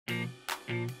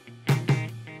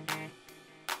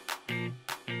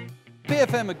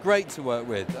BFM are great to work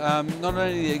with. Not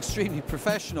only extremely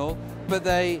professional, but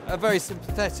they are very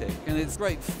sympathetic, and it's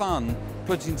great fun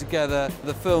putting together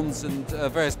the films and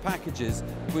various packages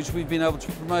which we've been able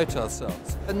to promote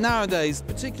ourselves. And nowadays,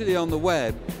 particularly on the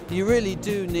web, you really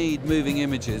do need moving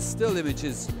images. Still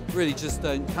images really just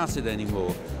don't cut it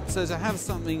anymore. So to have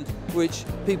something which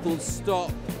people stop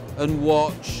and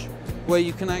watch, where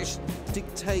you can actually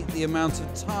dictate the amount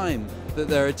of time that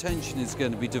their attention is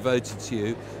going to be devoted to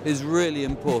you, is really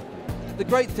important. The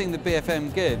great thing that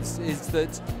BFM gives is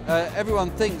that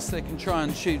everyone thinks they can try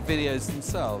and shoot videos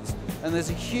themselves, and there's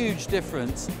a huge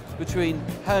difference between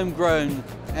homegrown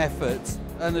effort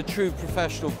and a true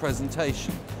professional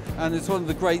presentation. And it's one of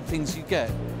the great things you get,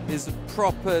 is a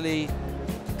properly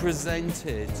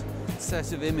presented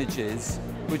set of images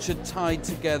which are tied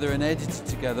together and edited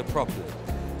together properly.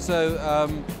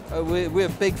 So we're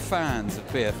big fans of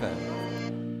BFM.